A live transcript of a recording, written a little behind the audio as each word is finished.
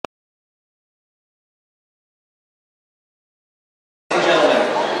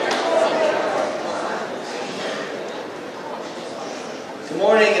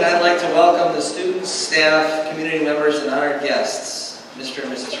to welcome the students, staff, community members, and honored guests, Mr.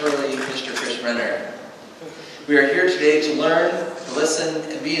 and Mrs. Hurley, Mr. Chris Renard. We are here today to learn, to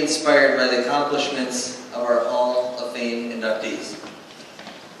listen, and be inspired by the accomplishments of our Hall of Fame inductees.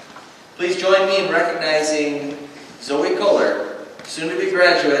 Please join me in recognizing Zoe Kohler, soon-to-be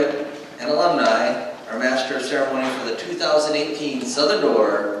graduate and alumni, our Master of Ceremony for the 2018 Southern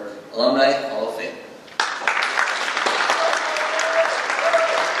Door Alumni Hall of Fame.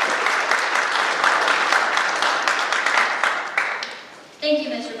 Thank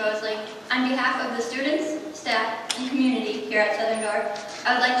you, Mr. Bosley. On behalf of the students, staff, and community here at Southern Door,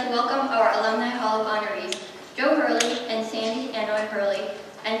 I would like to welcome our Alumni Hall of Honorees, Joe Hurley and Sandy Annoy Hurley,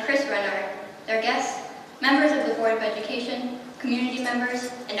 and Chris Renard, their guests, members of the Board of Education, community members,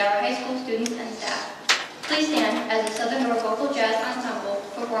 and our high school students and staff. Please stand as the Southern Door Vocal Jazz Ensemble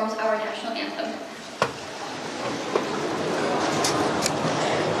performs our national anthem.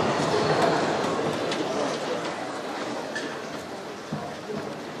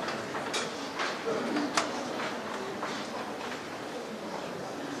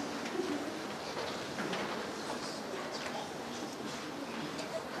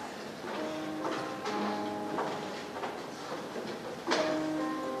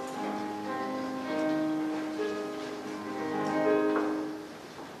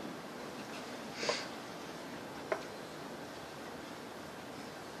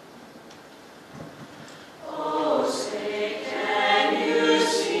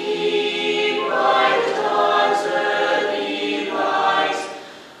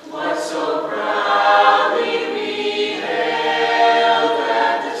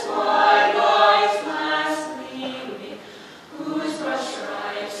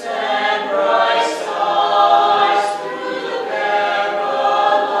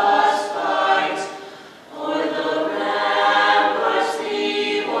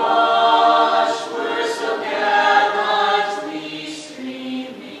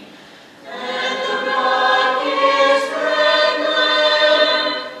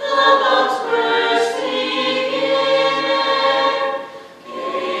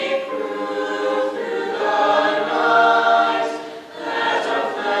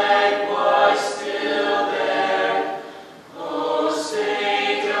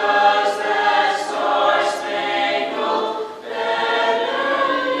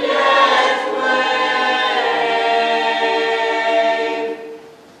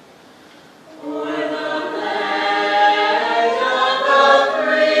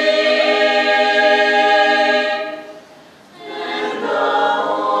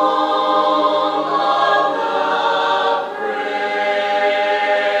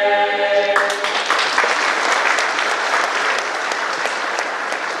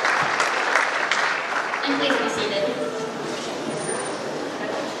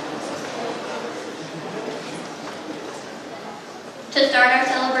 To start our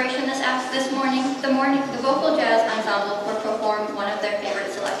celebration this morning, the Vocal Jazz Ensemble will perform one of their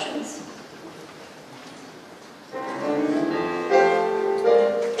favorite selections. Thank you.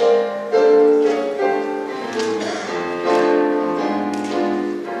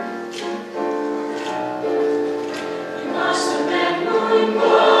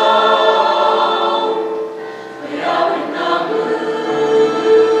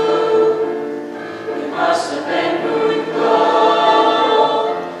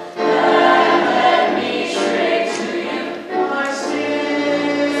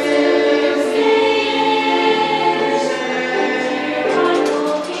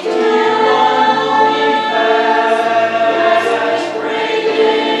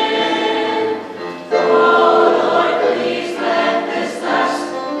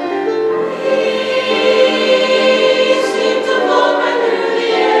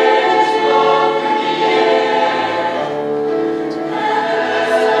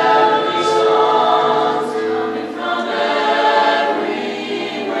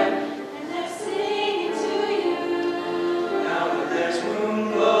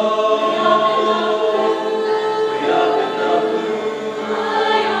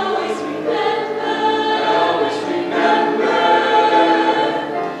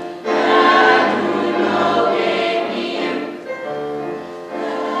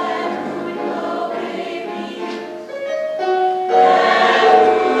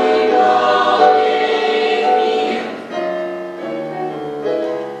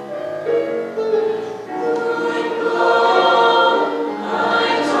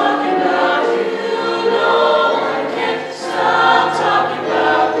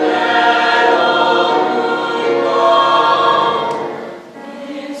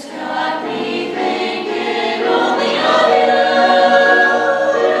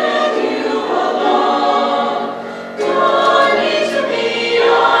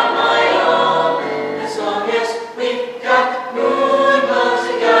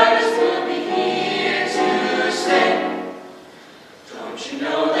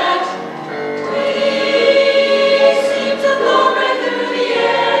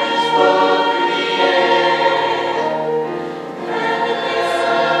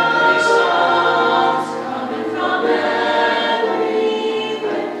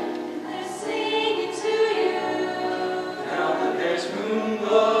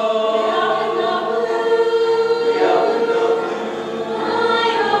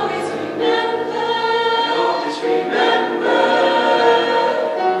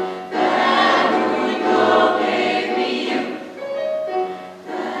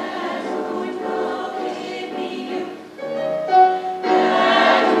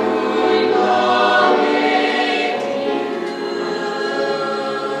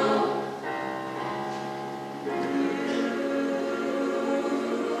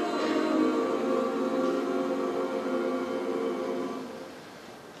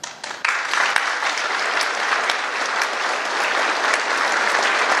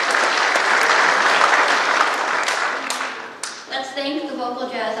 Vocal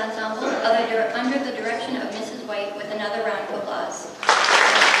Jazz Ensemble under the direction of Mrs. White with another round of applause.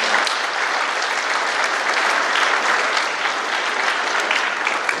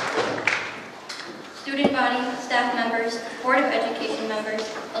 Student body, staff members, Board of Education members,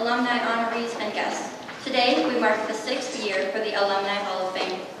 alumni honorees, and guests. Today, we mark the 6th year for the Alumni Hall of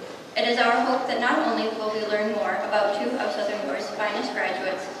Fame. It is our hope that not only will we learn more about two of Southern Door's finest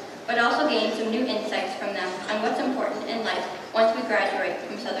graduates, but also gain some new insights from them on what's important in life once we graduate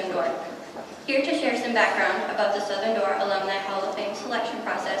from Southern Door. Here to share some background about the Southern Door Alumni Hall of Fame selection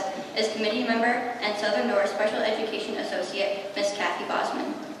process is committee member and Southern Door Special Education Associate, Ms. Kathy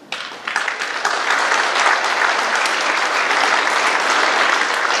Bosman.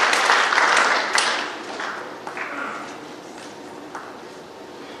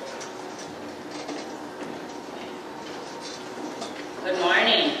 Good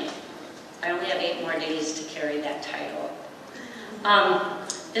morning. I only have 8 more days to carry that title.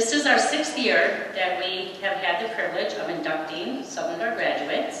 This is our 6th year that we have had the privilege of inducting Southern Door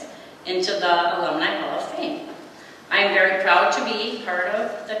graduates into the Alumni Hall of Fame. I am very proud to be part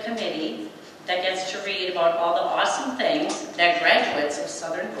of the committee that gets to read about all the awesome things that graduates of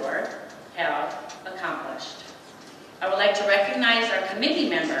Southern Door have accomplished. I would like to recognize our committee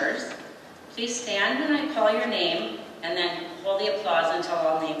members. Please stand when I call your name and then hold the applause until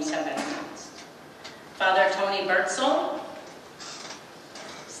all names have been announced. Father Tony Bertzel,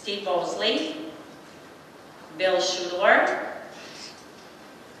 Steve Bosley, Bill Schudor,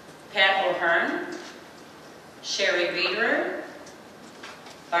 Pat O'Hearn, Sherry Reeder,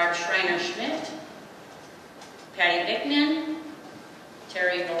 Barb Schreiner-Schmidt, Patty Bickman,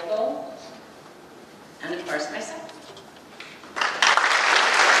 Terry Vogel, and of course myself.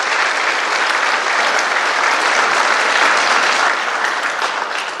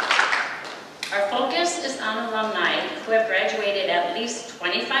 Our focus is on alumni who have graduated at least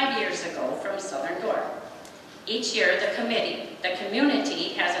 25 years ago from Southern Door. Each year, the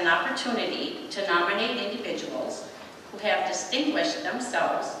community has an opportunity to nominate individuals who have distinguished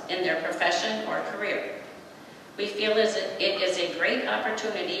themselves in their profession or career. We feel it is a great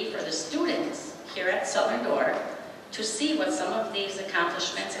opportunity for the students here at Southern Door to see what some of these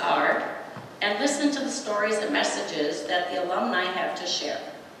accomplishments are and listen to the stories and messages that the alumni have to share.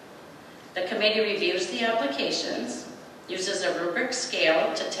 The committee reviews the applications, uses a rubric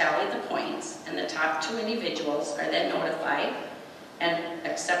scale to tally the points, and the top 2 individuals are then notified and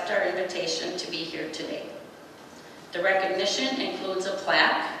accept our invitation to be here today. The recognition includes a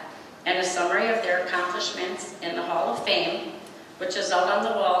plaque and a summary of their accomplishments in the Hall of Fame, which is out on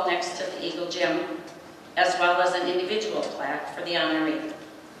the wall next to the Eagle Gym, as well as an individual plaque for the honoree.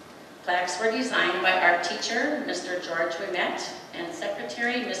 Plaques were designed by art teacher, Mr. George Wimet, and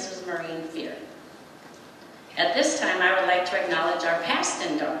secretary, Mrs. Maureen Fear. At this time, I would like to acknowledge our past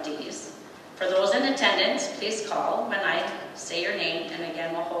inductees. For those in attendance, please call when I say your name, and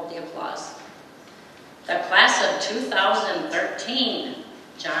again, we'll hold the applause. The class of 2013,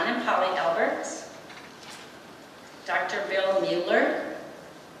 John and Polly Alberts, Dr. Bill Mueller,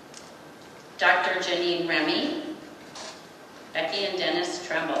 Dr. Janine Remy, Becky and Dennis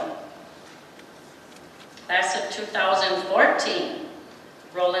Tremble. Class of 2014,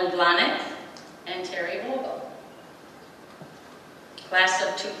 Roland Blahnik and Terry Vogel. Class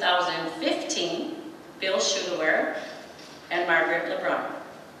of 2015, Bill Schudor and Margaret LeBrun.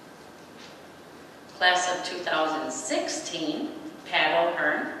 Class of 2016, Pat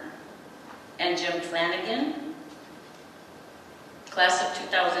O'Hearn and Jim Flanagan. Class of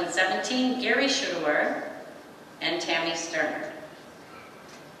 2017, Gary Schudor and Tammy Sterner.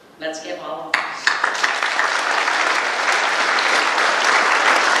 Let's give all of us.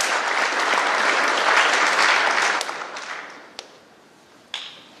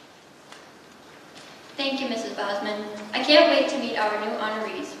 Thank you, Mrs. Bosman. I can't wait to meet our new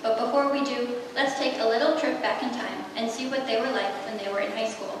honorees, but before we do, let's take a little trip back in time and see what they were like when they were in high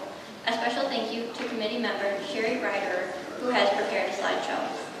school. A special thank you to committee member Sherry Ryder, who has prepared a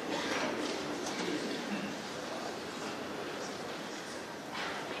slideshow.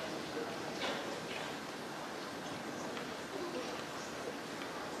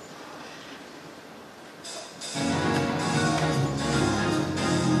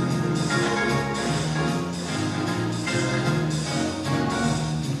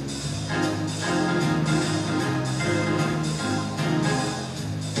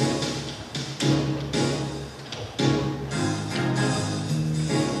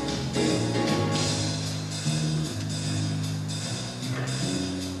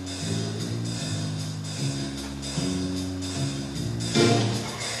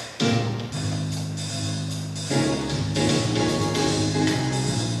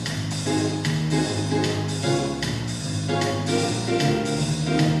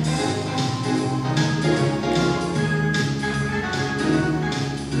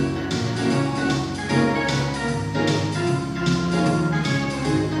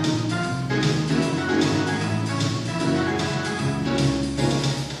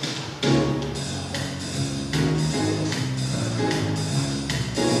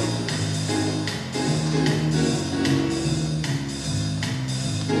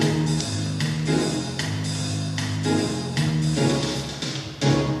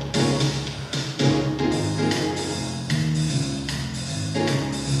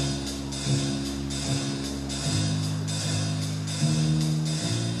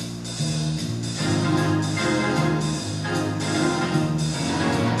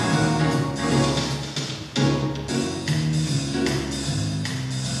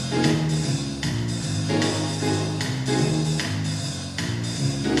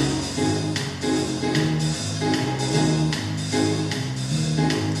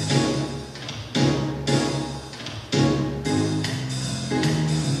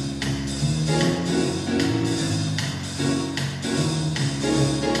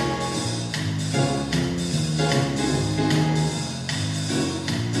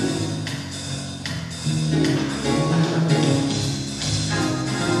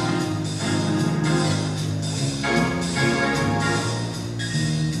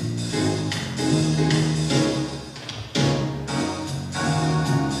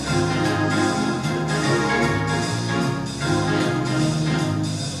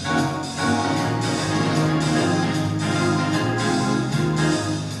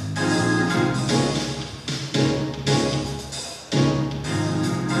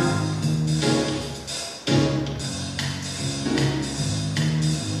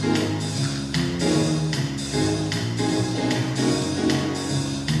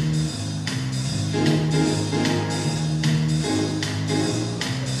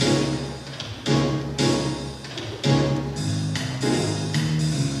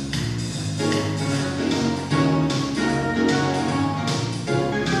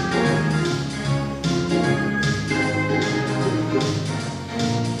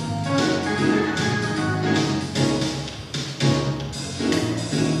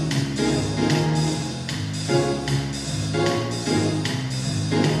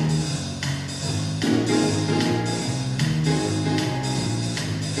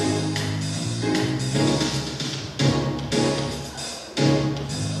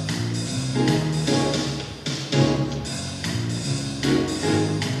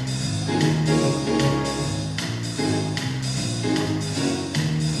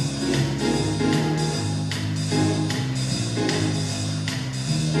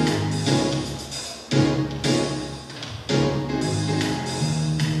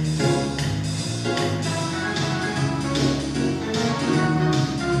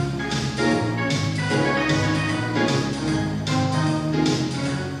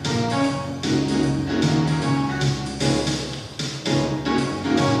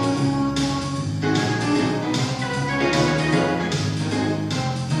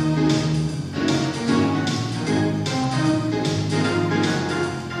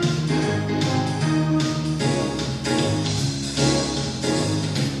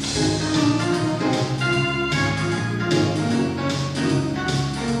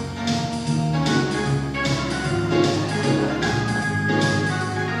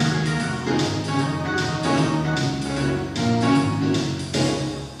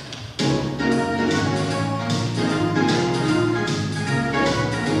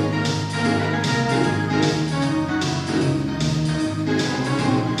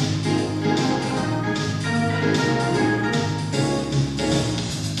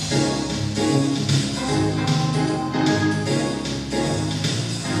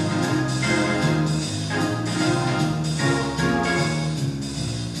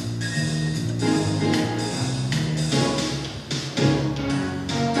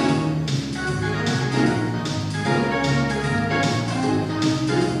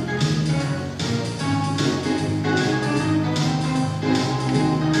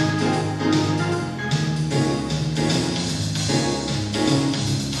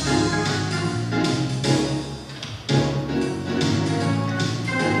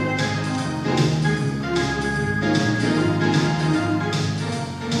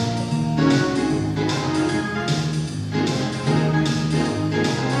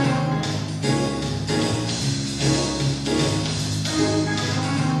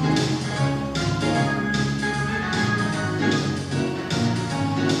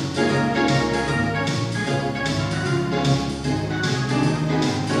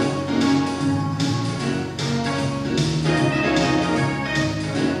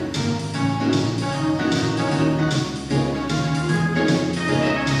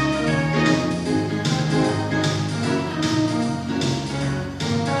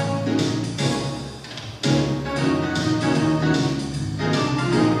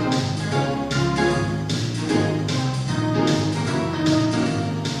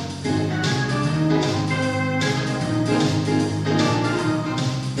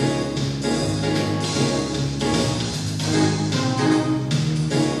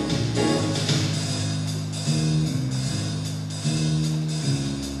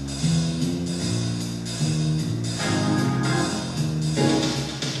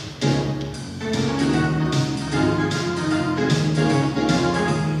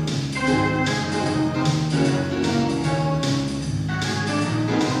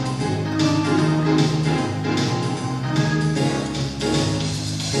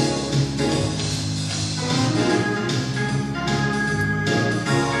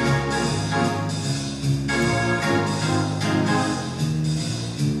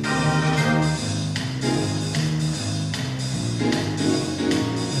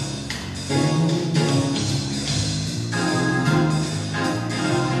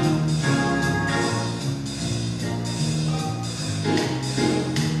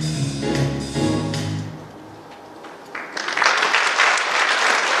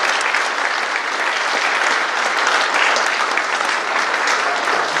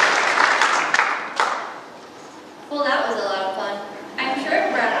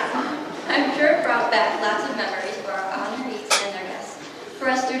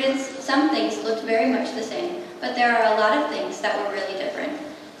 us students, some things looked very much the same, but there are a lot of things that were really different.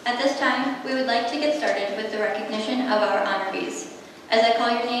 At this time, we would like to get started with the recognition of our honorees. As I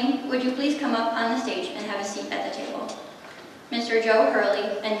call your name, would you please come up on the stage and have a seat at the table? Mr. Joe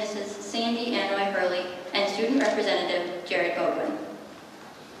Hurley and Mrs. Sandy Anoy Hurley, and Student Representative Jared Godwin.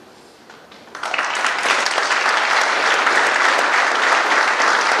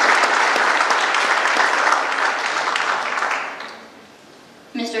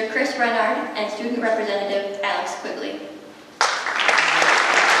 Mr. Chris Renard and Student Representative Alex Quigley.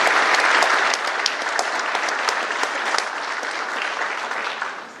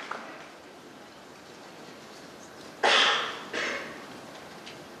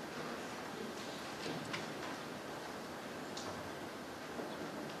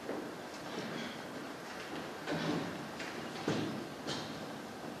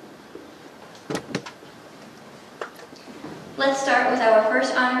 Let's start with our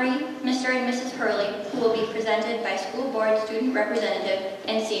first honoree, Mr. and Mrs. Hurley, who will be presented by School Board Student Representative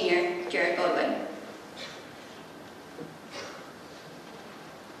and Senior Jared Godwin.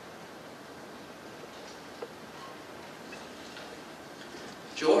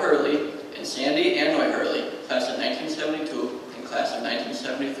 Joe Hurley and Sandy Anoy Hurley, class of 1972 and class of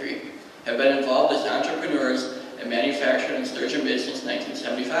 1973, have been involved as entrepreneurs and manufactured in Sturgeon Bay since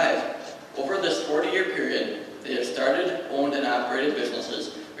 1975. Over this 40-year period, they have started, owned, and operated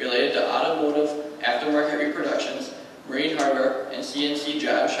businesses related to automotive, aftermarket reproductions, marine hardware, and CNC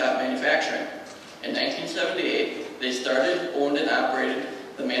job shop manufacturing. In 1978, they started, owned, and operated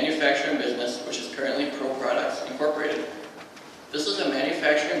the manufacturing business, which is currently Pro Products Incorporated. This is a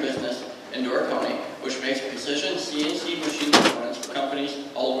manufacturing business in Door County, which makes precision CNC machine components for companies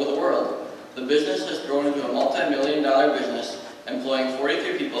all over the world. The business has grown into a multi-million-dollar business, employing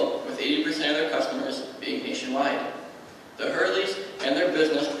 43 people, with 80% of their customers being nationwide. The Hurleys and their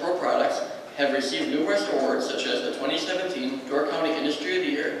business, Pro Products, have received numerous awards such as the 2017 Door County Industry of the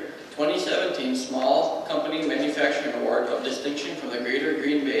Year, 2017 Small Company Manufacturing Award of Distinction from the Greater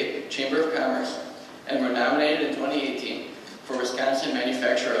Green Bay Chamber of Commerce, and were nominated in 2018 for Wisconsin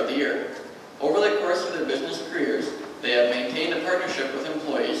Manufacturer of the Year. Over the course of their business careers, they have maintained a partnership with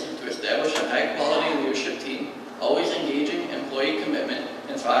employees to establish a high-quality leadership team, always engaging employee commitment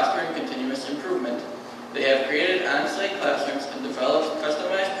and fostering continuous improvement. They have created on-site classrooms and developed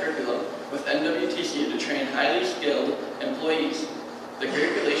customized curriculum with NWTC to train highly skilled employees. The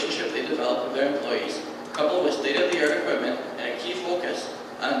great relationship they develop with their employees, coupled with state-of-the-art equipment and a key focus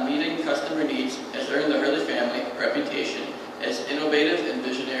on meeting customer needs, has earned the Hurley family a reputation as innovative and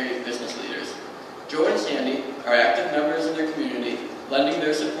visionary business leaders. Joe and Sandy are active members in their community, lending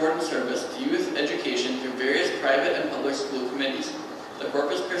their support and service to youth education through various private and public school committees, the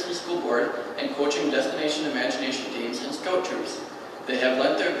Corpus Christi School Board, and coaching Destination Imagination teams and scout troops. They have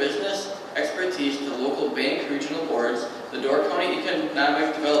lent their business expertise to local bank regional boards, the Door County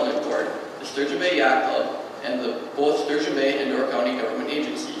Economic Development Board, the Sturgeon Bay Yacht Club, and both Sturgeon Bay and Door County government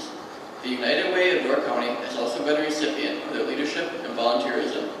agencies. The United Way of Door County has also been a recipient of their leadership and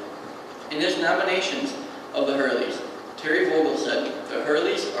volunteerism. In his nominations of the Hurleys, Terry Vogel said, "The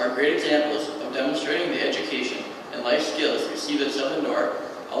Hurleys are great examples of demonstrating the education and life skills received at Southern Door,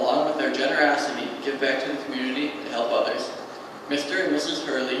 along with their generosity to give back to the community to help others. Mr. and Mrs.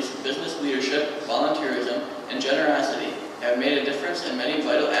 Hurley's business leadership, volunteerism, and generosity have made a difference in many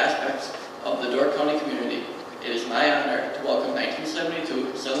vital aspects of the Door County community. It is my honor to welcome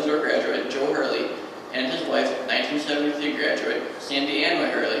 1972 Southern Door graduate Joe Hurley and his wife, 1973 graduate Sandy Anoy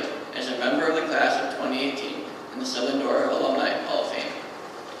Hurley, as a member of the class of 2018 in the Southern Door Alumni Hall of Fame."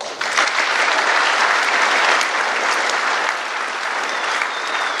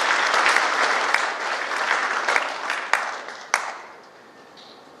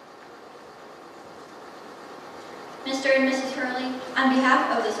 Mr. and Mrs. Hurley, on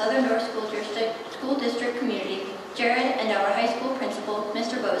behalf of the Southern Door School District community, Jared and our high school principal,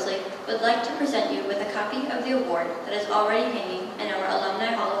 Mr. Bosley, would like to present you with a copy of the award that is already hanging in our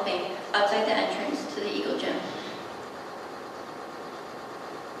Alumni Hall of Fame outside the entrance to the Eagle Gym.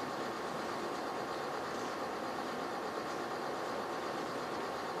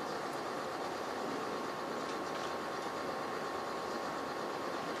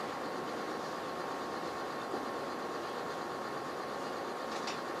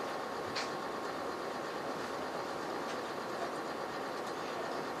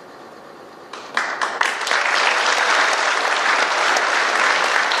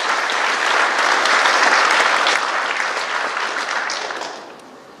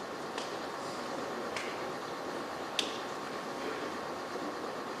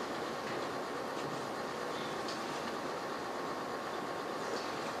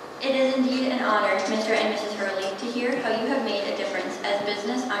 It is indeed an honor, Mr. and Mrs. Hurley, to hear how you have made a difference as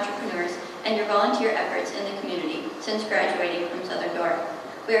business entrepreneurs and your volunteer efforts in the community since graduating from Southern Door.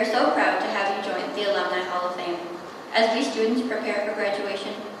 We are so proud to have you join the Alumni Hall of Fame. As we students prepare for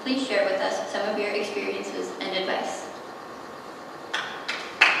graduation, please share with us some of your experiences and advice.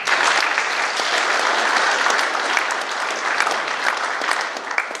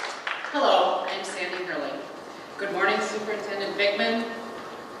 Hello, I'm Sandy Hurley. Good morning, Superintendent Bigman,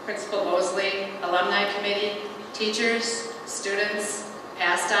 Principal Mosley, Alumni Committee, teachers, students,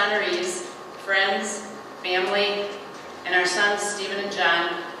 past honorees, friends, family, and our sons Stephen and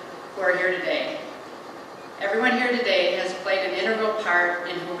John, who are here today. Everyone here today has played an integral part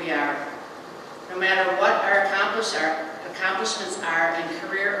in who we are. No matter what our accomplishments are in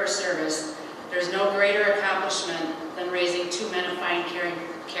career or service, there's no greater accomplishment than raising two men of fine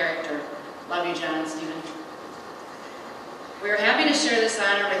character. Love you, John and Stephen. We are happy to share this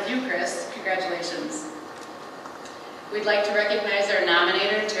honor with you, Chris. Congratulations. We'd like to recognize our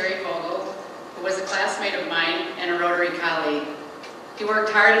nominator, Terry Vogel, who was a classmate of mine and a Rotary colleague. He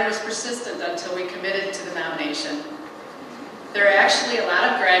worked hard and was persistent until we committed to the nomination. There are actually a lot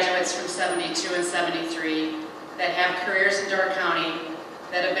of graduates from 72 and 73 that have careers in Door County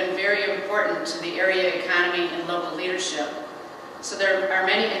that have been very important to the area economy and local leadership. So there are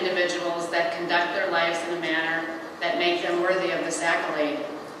many individuals that conduct their lives in a manner that make them worthy of this accolade.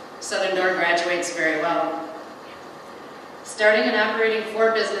 Southern Door graduates very well. Starting and operating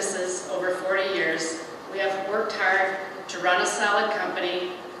 4 businesses over 40 years, we have worked hard to run a solid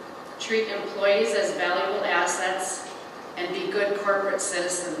company, treat employees as valuable assets, and be good corporate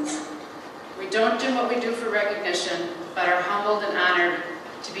citizens. We don't do what we do for recognition, but are humbled and honored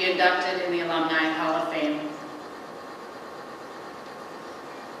to be inducted in the Alumni Hall of Fame.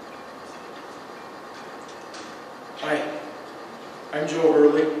 Hi, I'm Joe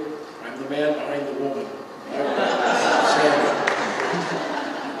Hurley. I'm the man behind the woman. Sandy.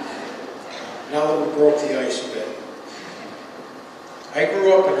 Now that we broke the ice a bit. I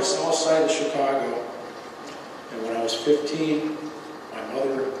grew up on the south side of Chicago, and when I was 15, my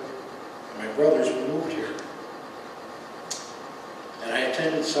mother and my brothers moved here. And I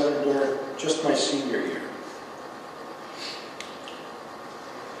attended Southern Door just my senior year.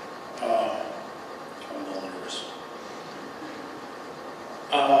 I'm a little nervous.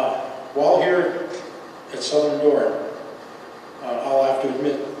 While here at Southern Door, I'll have to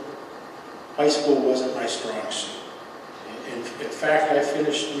admit, high school wasn't my strong suit. In fact, I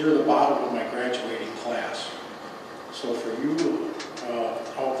finished near the bottom of my graduating class. So for you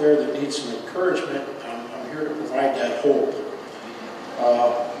out there that need some encouragement, I'm here to provide that hope.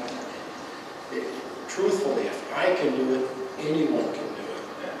 Truthfully, if I can do it, anyone can do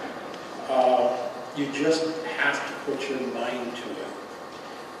it. You just have to put your mind to it.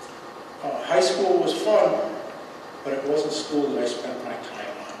 High school was fun, but it wasn't school that I spent my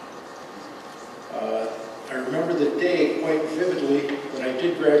time on. I remember the day quite vividly that I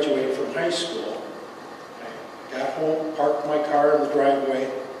did graduate from high school. I got home, parked my car in the driveway,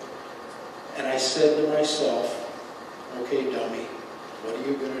 and I said to myself, okay, dummy, what are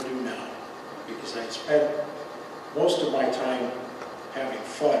you going to do now? Because I'd spent most of my time having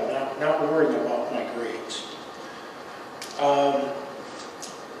fun, not worrying about my grades.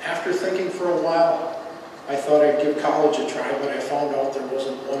 After thinking for a while, I thought I'd give college a try, but I found out there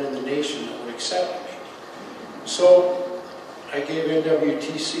wasn't one in the nation that would accept me. So I gave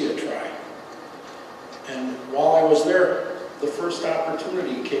NWTC a try. And while I was there, the first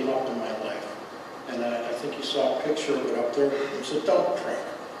opportunity came up in my life. And I think you saw a picture of it up there. It was a dump truck.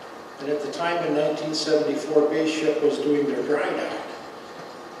 And at the time in 1974, Base Ship was doing their dry dock.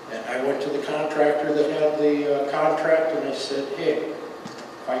 And I went to the contractor that had the contract, and I said, hey,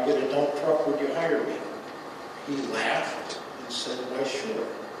 if I get a dump truck, would you hire me? He laughed and said, why, sure.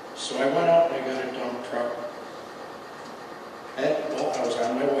 So I went out and I got a dump truck. And, well, I was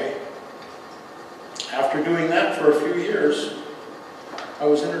on my way. After doing that for a few years, I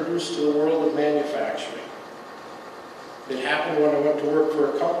was introduced to the world of manufacturing. It happened when I went to work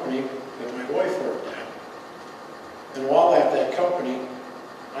for a company that my wife worked at. And while at that company,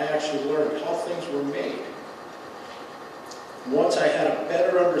 I actually learned how things were made. Once I had a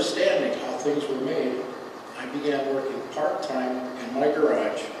better understanding how things were made, I began working part-time in my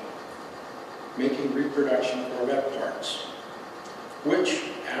garage, making reproduction Corvette parts, which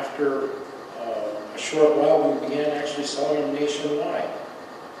after a short while we began actually selling them nationwide.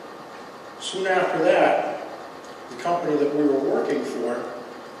 Soon after that, the company that we were working for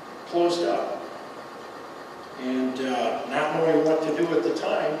closed up. And not knowing what to do at the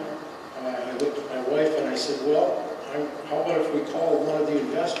time, I looked at my wife and I said, well, how about if we call one of the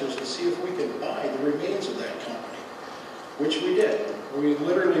investors to see if we could buy the remains of that company, which we did. We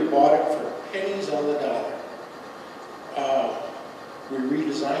literally bought it for pennies on the dollar. We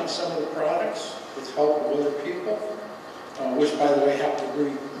redesigned some of the products with help of other people, which, by the way, happened to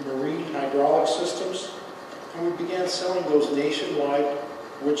be marine hydraulic systems. And we began selling those nationwide,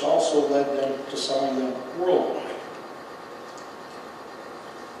 which also led them to selling them worldwide.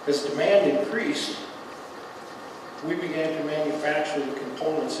 As demand increased, we began to manufacture the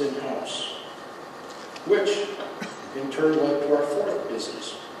components in-house, which in turn led to our fourth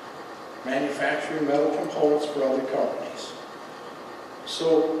business, manufacturing metal components for other companies.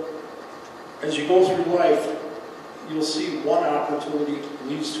 So, as you go through life, you'll see one opportunity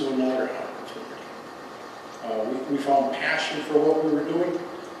leads to another opportunity. We found passion for what we were doing.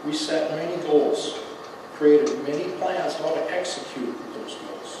 We set many goals, created many plans how to execute those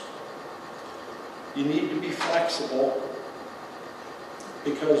goals. You need to be flexible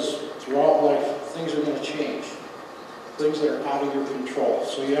because throughout life, things are going to change. Things that are out of your control.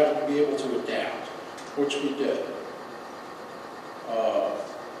 So you have to be able to adapt, which we did.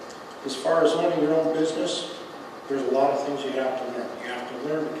 As far as owning your own business, there's a lot of things you have to learn. You have to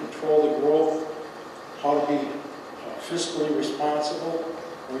learn to control the growth, how to be fiscally responsible,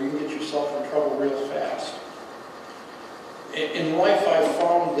 or you can get yourself in trouble real fast. In life, I've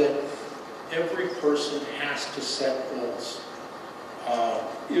found that every person has to set goals.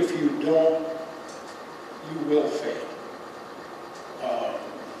 If you don't, you will fail.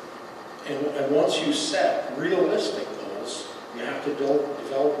 And once you set realistic goals, you have to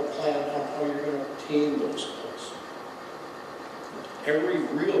develop a plan on how you're going to attain those goals. Every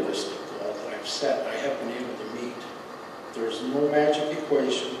realistic goal that I've set, I have been able to meet. There's no magic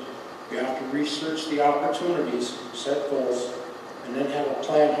equation. You have to research the opportunities, set goals, and then have a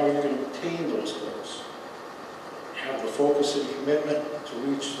plan how you're going to attain those goals. Have the focus and commitment to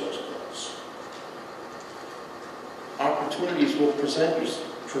reach those goals. Opportunities will present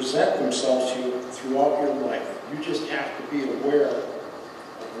themselves to you throughout your life. You just have to be aware of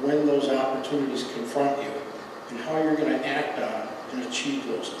when those opportunities confront you and how you're going to act on and achieve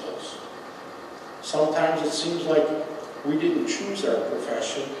those goals. Sometimes it seems like we didn't choose our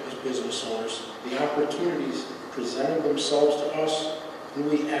profession as business owners. The opportunities presented themselves to us and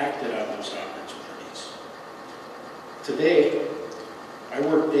we acted on those opportunities. Today, I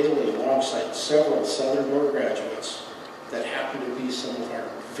work daily alongside several Southern Door graduates that happen to be some of our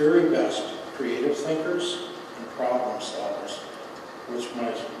very best creative thinkers and problem solvers, which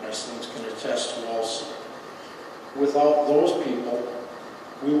my sons can attest to also. Without those people,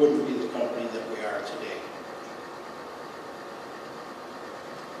 we wouldn't be the company that we are today.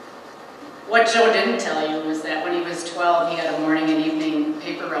 What Joe didn't tell you was that when he was 12, he had a morning and evening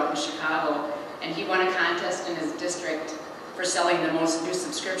paper route in Chicago, and he won a contest in his district for selling the most new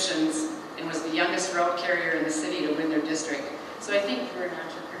subscriptions and was the youngest route carrier in the city to win their district. So I think you were an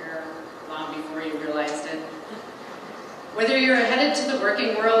entrepreneur long before you realized it. Whether you're headed to the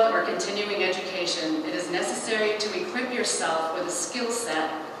working world or continuing education, it is necessary to equip yourself with a skill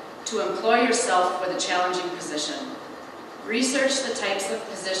set to employ yourself with a challenging position. Research the types of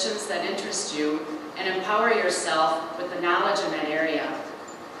positions that interest you and empower yourself with the knowledge in that area.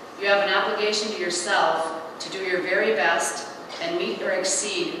 You have an obligation to yourself to do your very best and meet or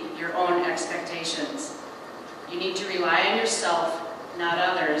exceed your own expectations. You need to rely on yourself, not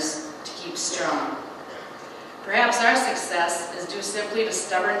others, to keep strong. Perhaps our success is due simply to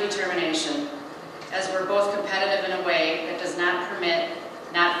stubborn determination, as we're both competitive in a way that does not permit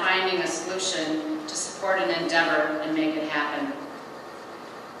not finding a solution to support an endeavor and make it happen.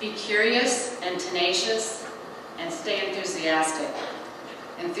 Be curious and tenacious and stay enthusiastic.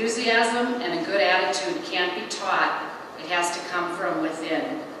 Enthusiasm and a good attitude can't be taught, it has to come from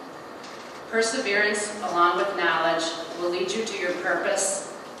within. Perseverance along with knowledge will lead you to your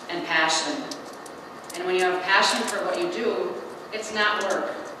purpose and passion. And when you have passion for what you do, it's not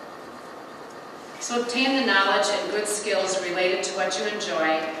work. So obtain the knowledge and good skills related to what you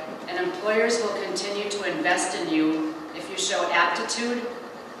enjoy, and employers will continue to invest in you if you show aptitude,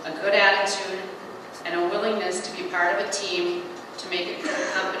 a good attitude, and a willingness to be part of a team to make a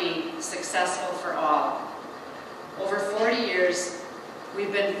company successful for all. Over 40 years,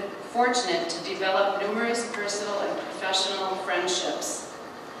 we've been fortunate to develop numerous personal and professional friendships.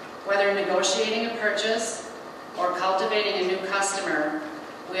 Whether negotiating a purchase or cultivating a new customer,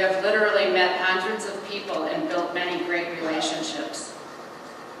 we have literally met hundreds of people and built many great relationships.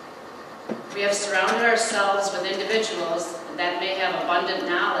 We have surrounded ourselves with individuals that may have abundant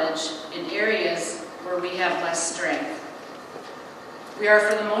knowledge in areas where we have less strength. We are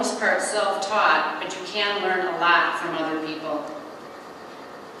for the most part self-taught, but you can learn a lot from other people.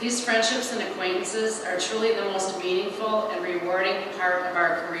 These friendships and acquaintances are truly the most meaningful and rewarding part of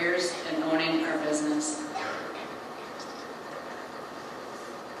our careers in owning our business.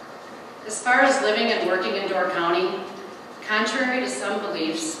 As far as living and working in Door County, contrary to some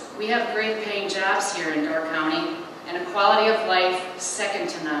beliefs, we have great paying jobs here in Door County and a quality of life second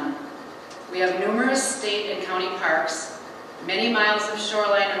to none. We have numerous state and county parks, many miles of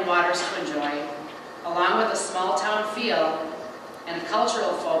shoreline and waters to enjoy, along with a small town feel and a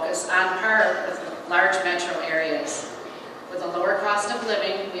cultural focus on par with large metro areas. With a lower cost of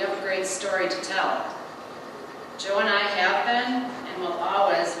living, we have a great story to tell. Joe and I have been and will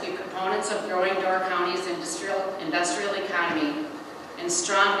always be proponents of growing Door County's industrial economy and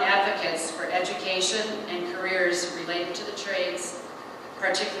strong advocates for education and careers related to the trades,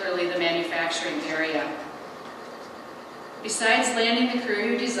 particularly the manufacturing area. Besides landing the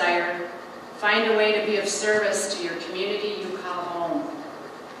career you desire, find a way to be of service to your community you call home.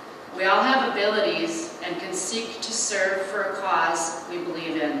 We all have abilities and can seek to serve for a cause we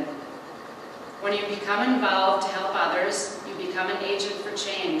believe in. When you become involved to help others, you become an agent for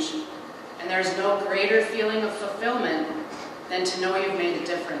change, and there's no greater feeling of fulfillment than to know you've made a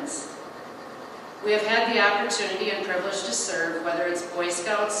difference. We have had the opportunity and privilege to serve, whether it's Boy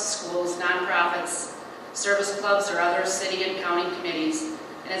Scouts, schools, nonprofits, service clubs, or other city and county committees,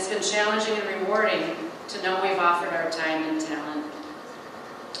 and it's been challenging and rewarding to know we've offered our time and talent.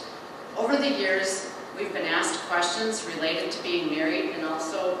 Over the years, we've been asked questions related to being married and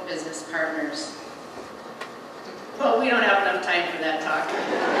also business partners. Well, we don't have enough time for that talk.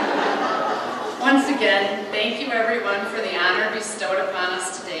 Once again, thank you everyone for the honor bestowed upon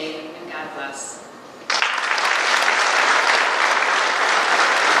us today, and God bless.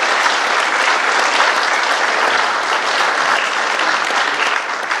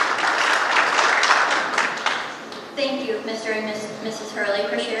 Thank you, Mr. and Mrs. Hurley,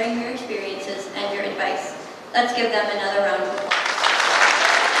 for sharing your experiences and your advice. Let's give them another round of applause.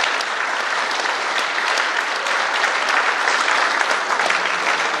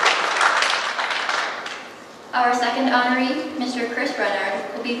 Our second honoree, Mr. Chris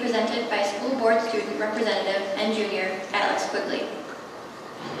Renard, will be presented by School Board Student Representative and Junior Alex Quigley.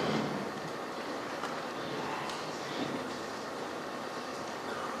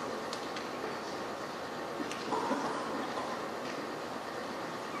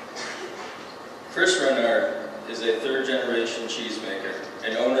 Chris Renard is a third-generation cheesemaker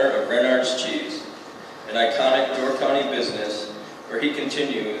and owner of Renard's Cheese, an iconic Door County business where he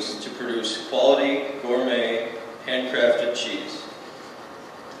continues to produce quality, gourmet, handcrafted cheese.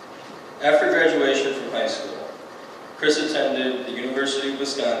 After graduation from high school, Chris attended the University of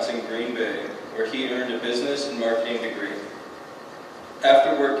Wisconsin, Green Bay, where he earned a business and marketing degree.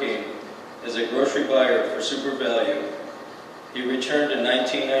 After working as a grocery buyer for Super Value, he returned in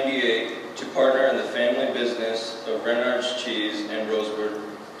 1998 to partner in the family business of Renard's Cheese and Rosebud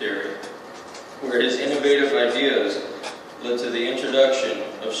Dairy, where his innovative ideas led to the introduction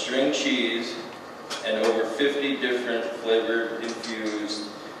of string cheese and over 50 different flavored infused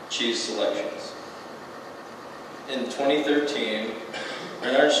cheese selections. In 2013,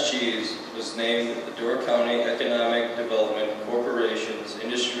 Renard's Cheese was named the Door County Economic Development Corporation's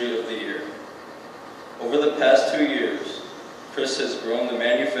Industry of the Year. Over the past 2 years, Chris has grown the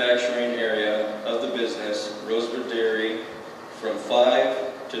manufacturing area of the business, Rosebud Dairy, from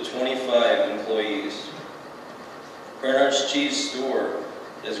 5 to 25 employees. Renard's Cheese store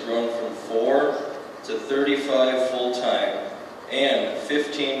has grown from 4 to 35 full-time and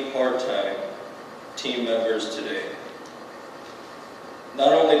 15 part-time team members today.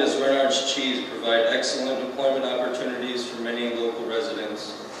 Not only does Renard's Cheese provide excellent employment opportunities for many local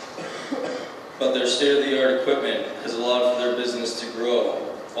residents, but their state-of-the-art equipment has allowed for their business to grow,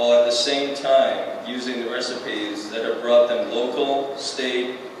 while at the same time using the recipes that have brought them local,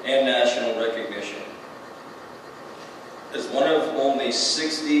 state, and national recognition. As one of only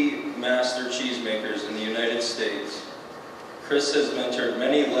 60 master cheesemakers in the United States, Chris has mentored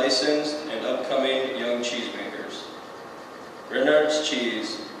many licensed and upcoming young cheesemakers. Renard's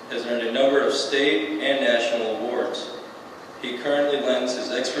Cheese has earned a number of state and national awards. He currently lends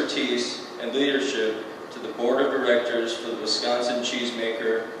his expertise and leadership to the Board of Directors for the Wisconsin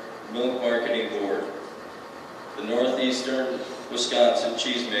Cheesemaker Milk Marketing Board, the Northeastern Wisconsin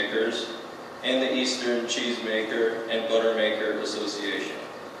Cheesemakers, and the Eastern Cheesemaker and Buttermaker Association.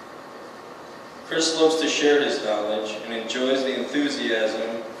 Chris loves to share his knowledge and enjoys the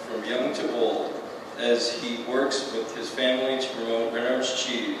enthusiasm from young to old as he works with his family to promote Renard's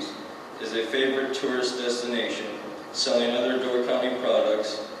Cheese as a favorite tourist destination, selling other Door County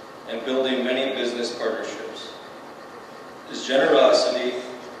products and building many business partnerships. His generosity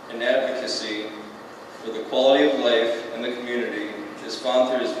and advocacy for the quality of life in the community is found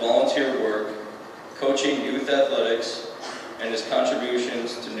through his volunteer work, coaching youth athletics, and his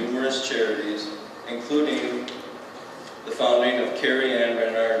contributions to numerous charities, including the founding of Carrie Ann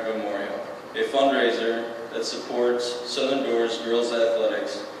Renard Memorial, a fundraiser that supports Southern Door's girls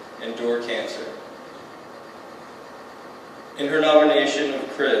athletics and door cancer. In her nomination of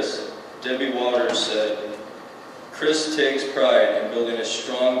Chris, Debbie Waters said, "Chris takes pride in building a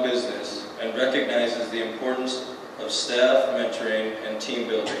strong business and recognizes the importance of staff mentoring and team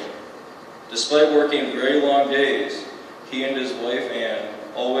building. Despite working very long days, he and his wife Ann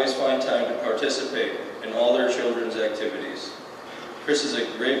always find time to participate in all their children's activities. Chris is a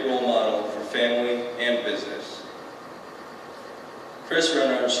great role model for family and business." Chris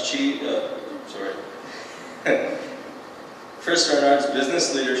Renard's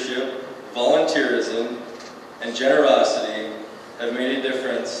business leadership, volunteerism, and generosity have made a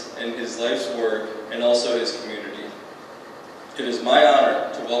difference in his life's work and also his community. It is my honor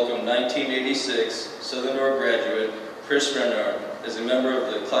to welcome 1986 Southern Door graduate Chris Renard as a member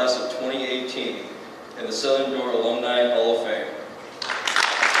of the class of 2018 in the Southern Door Alumni Hall of Fame.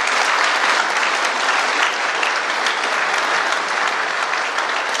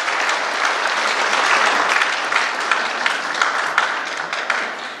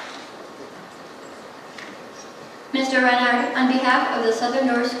 Mr. Renard, on behalf of the Southern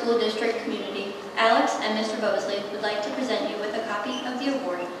Door School District community, Alex and Mr. Bosley would like to present you with a copy of the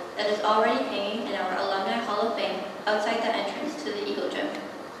award that is already hanging in our Alumni Hall of Fame outside the entrance to the Eagle Gym.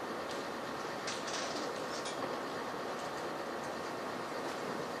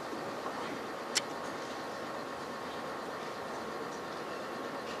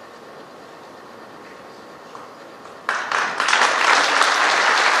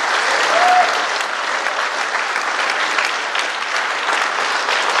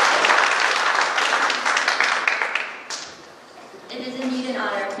 It is indeed an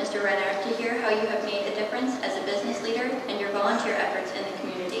honor, Mr. Renard, to hear how you have made a difference as a business leader and your volunteer efforts in the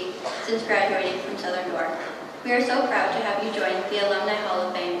community since graduating from Southern Door. We are so proud to have you join the Alumni Hall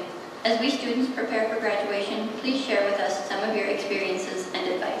of Fame. As we students prepare for graduation, please share with us some of your experiences and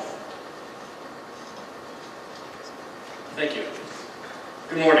advice. Thank you.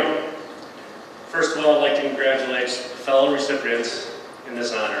 Good morning. First of all, I'd like to congratulate fellow recipients in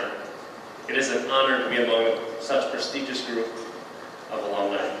this honor. It is an honor to be among such a prestigious group of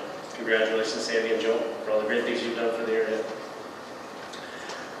alumni. Congratulations, Sandy and Joe, for all the great things you've done for the area.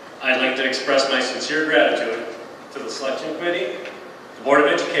 I'd like to express my sincere gratitude to the selection committee, the Board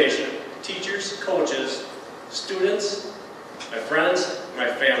of Education, teachers, coaches, students, my friends, my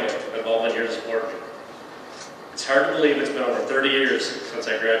family that have all been here to support me. It's hard to believe it's been over 30 years since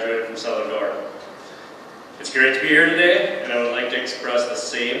I graduated from Southern Door. It's great to be here today, and I would like to express the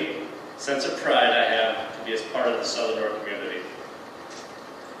same sense of pride I have to be as part of the Southern Door community.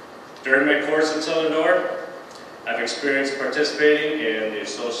 During my course at Southern Door, I've experienced participating in the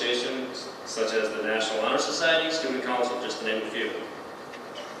associations such as the National Honor Society, Student Council, just to name a few.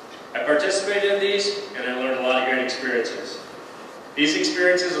 I participated in these, and I learned a lot of great experiences. These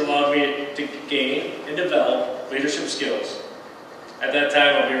experiences allowed me to gain and develop leadership skills. At that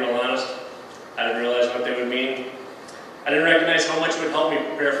time, I'll be real honest, I didn't realize what they would mean. I didn't recognize how much it would help me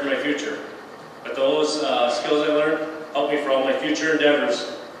prepare for my future. But those skills I learned helped me for all my future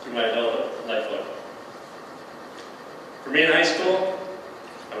endeavors through my adult life. For me in high school,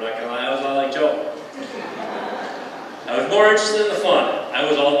 I'm not going to lie, I was a lot like Joe. I was more interested in the fun. I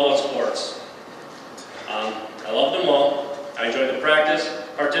was all about sports. I loved them all. I enjoyed the practice,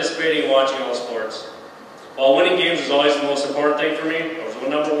 participating, and watching all the sports. While winning games was always the most important thing for me, it was my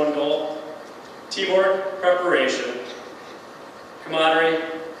number one goal. Teamwork, preparation, camaraderie,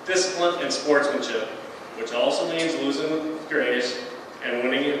 discipline, and sportsmanship, which also means losing with grace and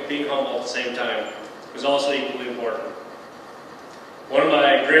winning and being humble at the same time, was also equally important. One of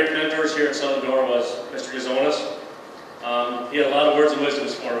my great mentors here at Southern Door was Mr. Gazonis. He had a lot of words of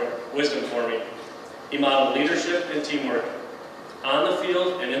wisdom for me. He modeled leadership and teamwork on the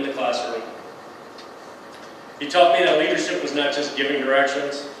field and in the classroom. He taught me that leadership was not just giving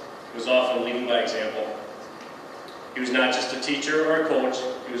directions, it was often leading by example. He was not just a teacher or a coach,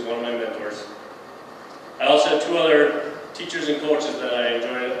 he was one of my mentors. I also had two other teachers and coaches that I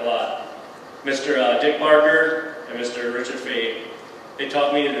enjoyed a lot. Mr. Dick Barker and Mr. Richard Fade. They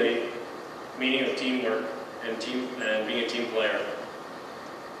taught me the meaning of teamwork and being a team player.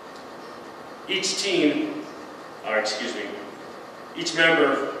 Each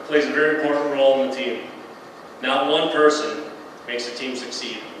member plays a very important role in the team. Not one person makes the team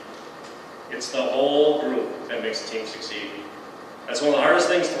succeed. It's the whole group that makes the team succeed. That's one of the hardest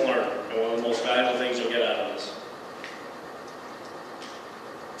things to learn, and one of the most valuable things you'll get out of this.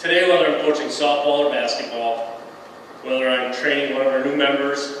 Today, whether I'm coaching softball or basketball, whether I'm training one of our new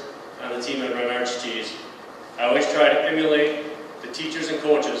members on the team at Renard's Cheese, I always try to emulate the teachers and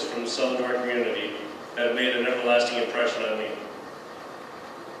coaches from the Southern Door community that have made an everlasting impression on me.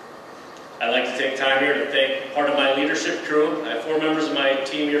 I'd like to take time here to thank part of my leadership crew. I have 4 members of my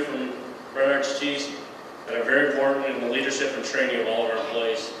team here from Renard's Cheese that are very important in the leadership and training of all of our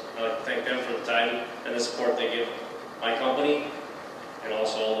employees. I'd like to thank them for the time and the support they give my company and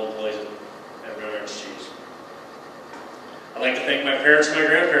also all the employees at Renard's Cheese. I'd like to thank my parents and my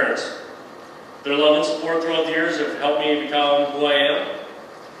grandparents. Their love and support throughout the years have helped me become who I am,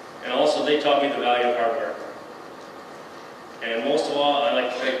 and also they taught me the value of hard work. And most of all, I'd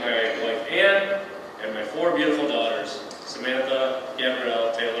like to thank my wife Ann and my 4 beautiful daughters, Samantha,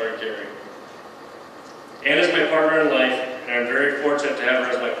 Gabrielle, Taylor, and Carrie. Ann is my partner in life, and I'm very fortunate to have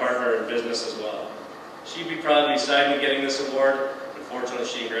her as my partner in business as well. She'd be proud beside me getting this award, and fortunately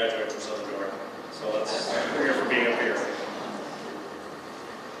she graduated from Southern Door. So we're here for being up here.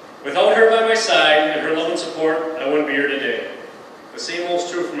 Without her by my side and her love and support, I wouldn't be here today. The same holds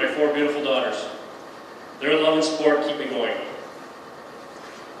true for my 4 beautiful daughters. Their love and support keep me going.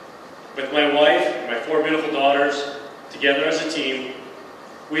 With my wife and my 4 beautiful daughters, together as a team,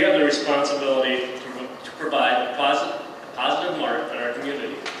 we have the responsibility to provide a positive mark on our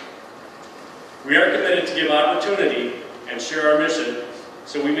community. We are committed to give opportunity and share our mission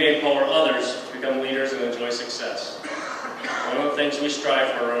so we may empower others to become leaders and enjoy success. One of the things we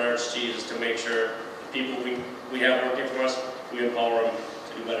strive for at Renard's Cheese is to make sure the people we have working for us, we empower them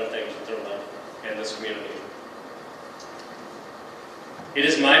to do better things with their life and this community. It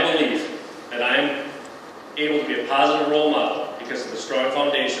is my belief that I am able to be a positive role model because of the strong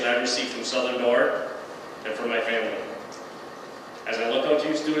foundation I've received from Southern Door and from my family. As I look out to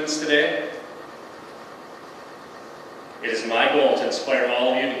you students today, it is my goal to inspire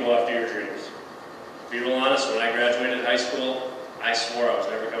all of you to go after your dreams. To be real honest, when I graduated high school, I swore I was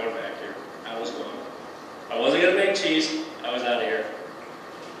never coming back here. I was gone. I wasn't going to make cheese. I was out of here.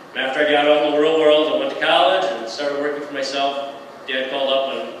 And after I got out in the real world, I went to college and started working for myself. Dad called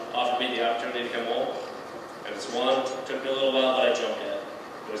up and offered me the opportunity to come home. And it's one, it took me a little while, but I jumped at it.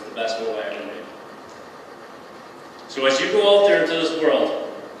 It was the best move I ever made. So as you go out there into this world,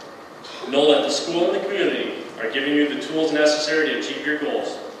 know that the school and the community are giving you the tools necessary to achieve your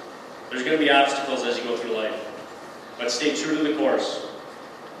goals. There's going to be obstacles as you go through life, but stay true to the course.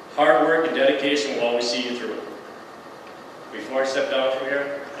 Hard work and dedication will always see you through. Before I step down from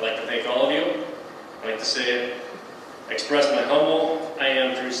here, I'd like to thank all of you. I'd like to express my humble I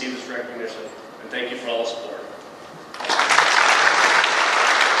am to receive this recognition, and thank you for all the support.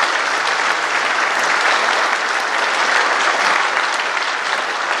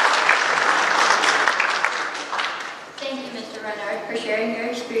 Thank you, Mr. Renard, for sharing your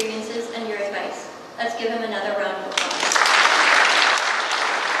experiences and your advice. Let's give him another round of applause.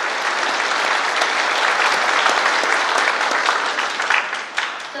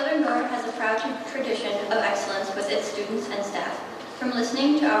 Southern Door has a proud tradition of excellence with its students and staff. From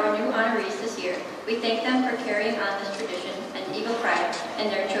listening to our new honorees this year, we thank them for carrying on this tradition and eagle pride in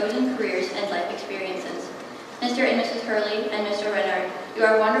their chosen careers and life experiences. Mr. and Mrs. Hurley and Mr. Renard, you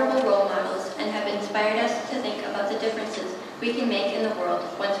are wonderful role models and have inspired us to think about the differences we can make in the world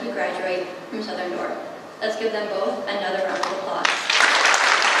once we graduate from Southern Door. Let's give them both another round of applause.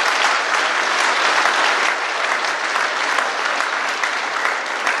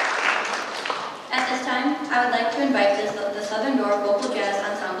 At this time, I would like to invite the Southern Door Vocal Jazz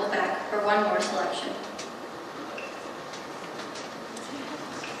Ensemble back for one more selection.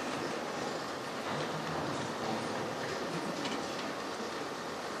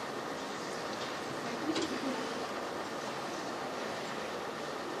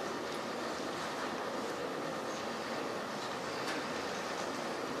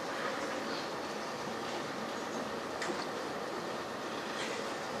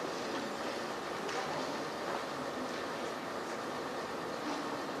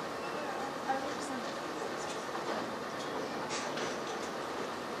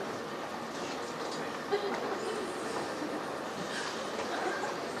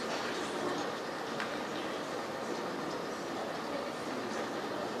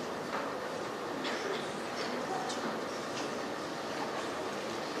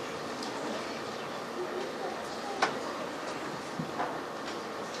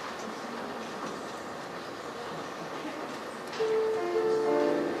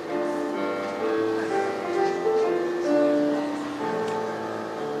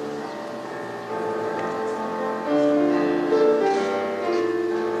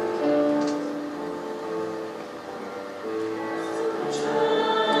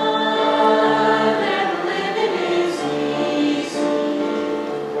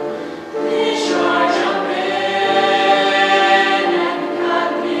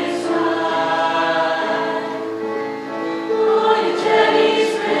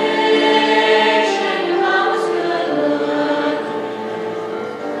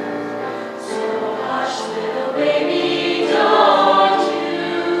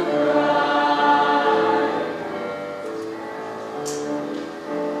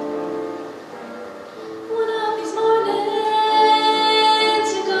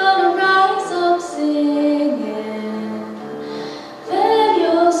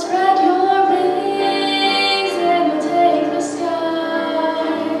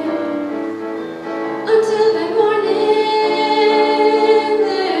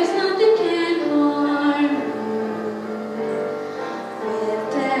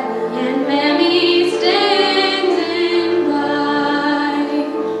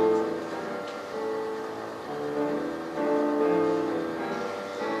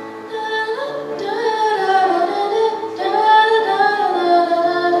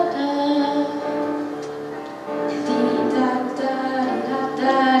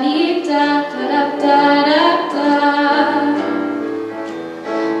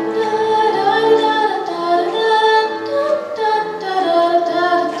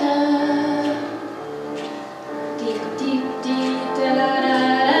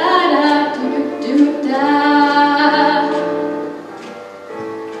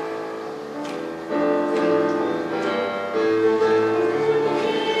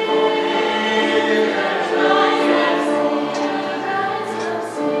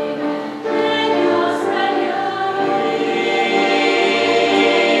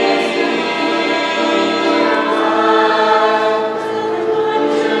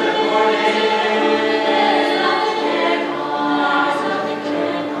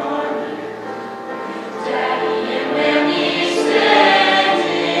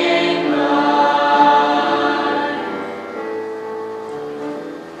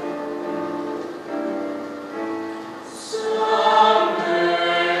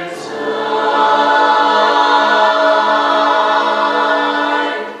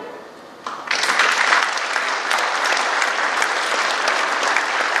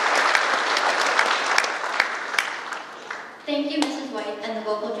 Choir and the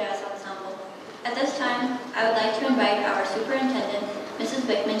Vocal Jazz Ensemble. At this time, I would like to invite our superintendent, Mrs.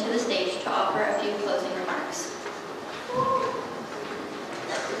 Bickman, to the stage to offer a few closing remarks.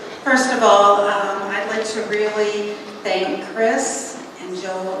 First of all, I'd like to really thank Chris and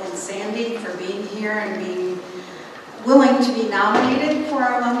Joe and Sandy for being here and being willing to be nominated for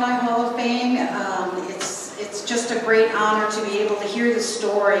our Alumni Hall of Fame. It's just a great honor to be able to hear the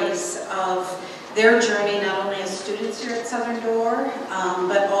stories of their journey, not only as students here at Southern Door,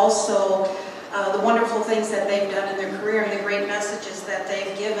 but also the wonderful things that they've done in their career and the great messages that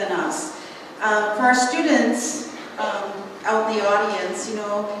they've given us. For our students out in the audience, you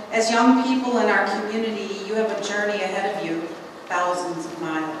know, as young people in our community, you have a journey ahead of you, thousands of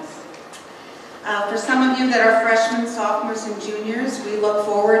miles. For some of you that are freshmen, sophomores, and juniors, we look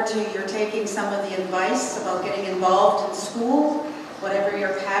forward to your taking some of the advice about getting involved in school, whatever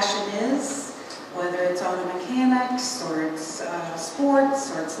your passion is, whether it's auto mechanics, or it's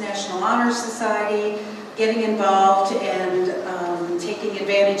sports, or it's National Honor Society, getting involved and taking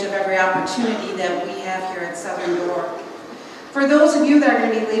advantage of every opportunity that we have here at Southern Door. For those of you that are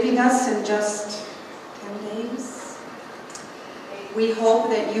going to be leaving us in just 10 days, we hope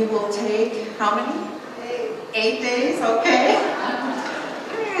that you will take, how many? 8 days, okay.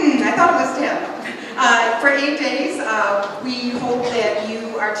 I thought it was 10. For 8 days, we hope that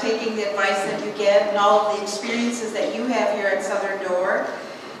you are taking the advice that you get and all of the experiences that you have here at Southern Door,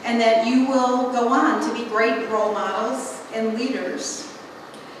 and that you will go on to be great role models and leaders,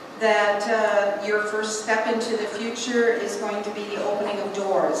 that your first step into the future is going to be the opening of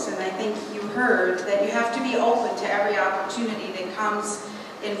doors. And I think you heard that you have to be open to every opportunity that comes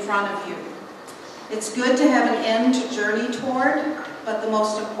in front of you. It's good to have an end to journey toward, but the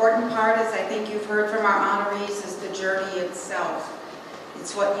most important part, as I think you've heard from our honorees, is the journey itself.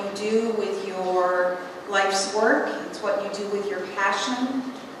 It's what you do with your life's work. It's what you do with your passion.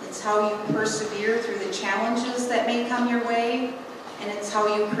 It's how you persevere through the challenges that may come your way. And it's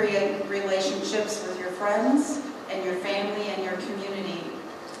how you create relationships with your friends and your family and your community.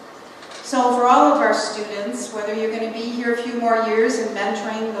 So for all of our students, whether you're going to be here a few more years and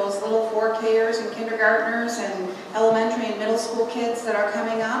mentoring those little 4Kers and kindergartners and elementary and middle school kids that are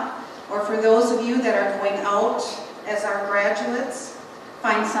coming up, or for those of you that are going out as our graduates,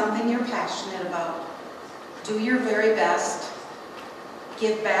 find something you're passionate about. Do your very best.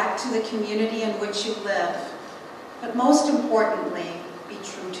 Give back to the community in which you live. But most importantly, be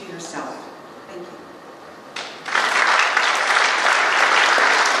true to yourself. Thank you.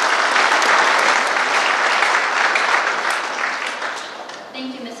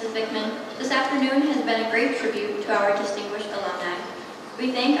 Thank you, Mrs. Bickman. This afternoon has been a great tribute to our distinguished alumni.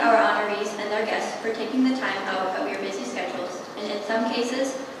 We thank our honorees and their guests for taking the time out of your busy schedules, and in some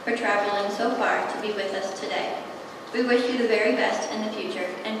cases, for traveling so far to be with us today. We wish you the very best in the future,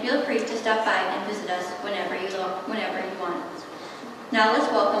 and feel free to stop by and visit us whenever you want. Now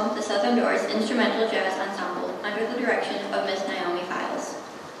let's welcome the Southern Doors Instrumental Jazz Ensemble under the direction of Miss Naomi Files.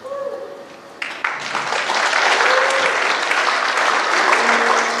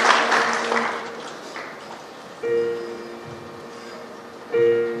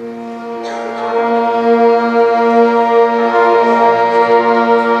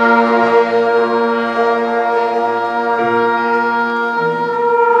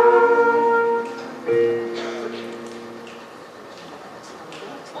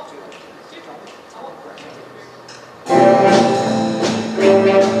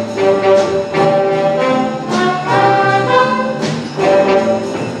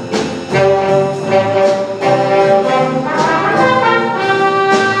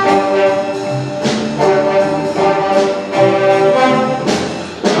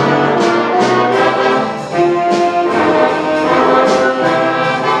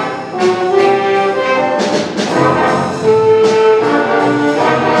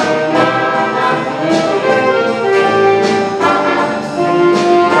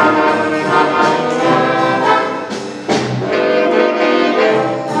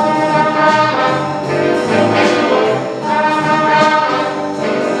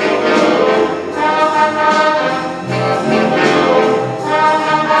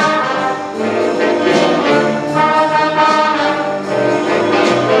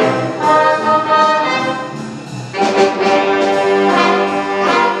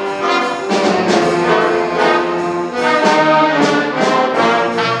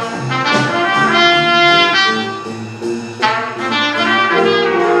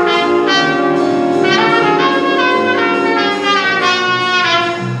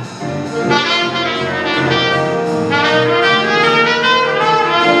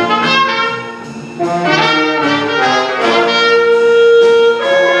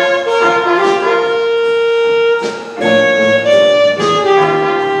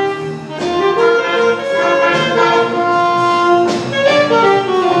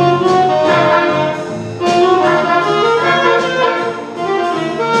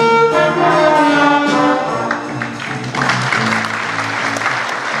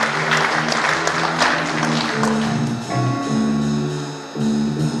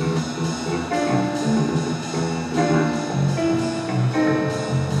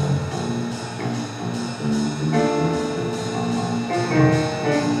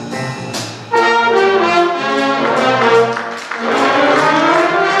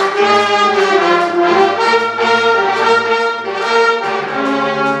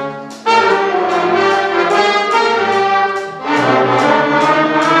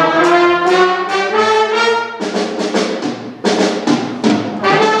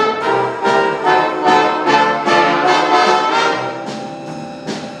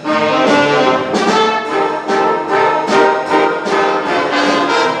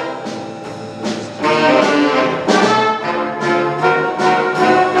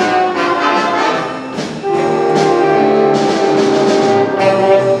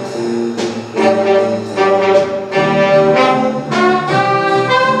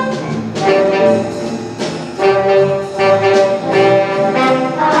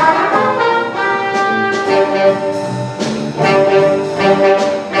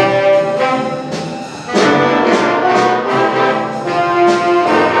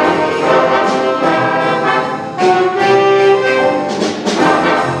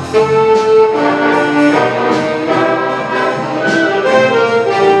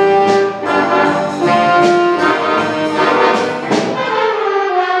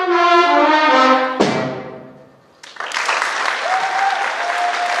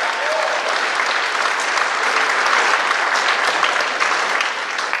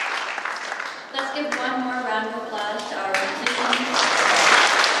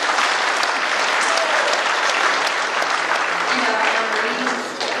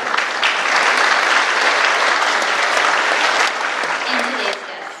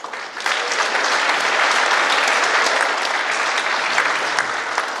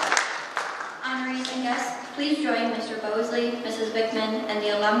 join Mr. Bosley, Mrs. Bickman, and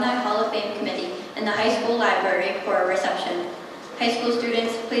the Alumni Hall of Fame Committee in the high school library for a reception. High school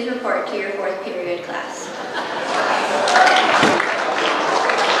students, please report to your fourth period class.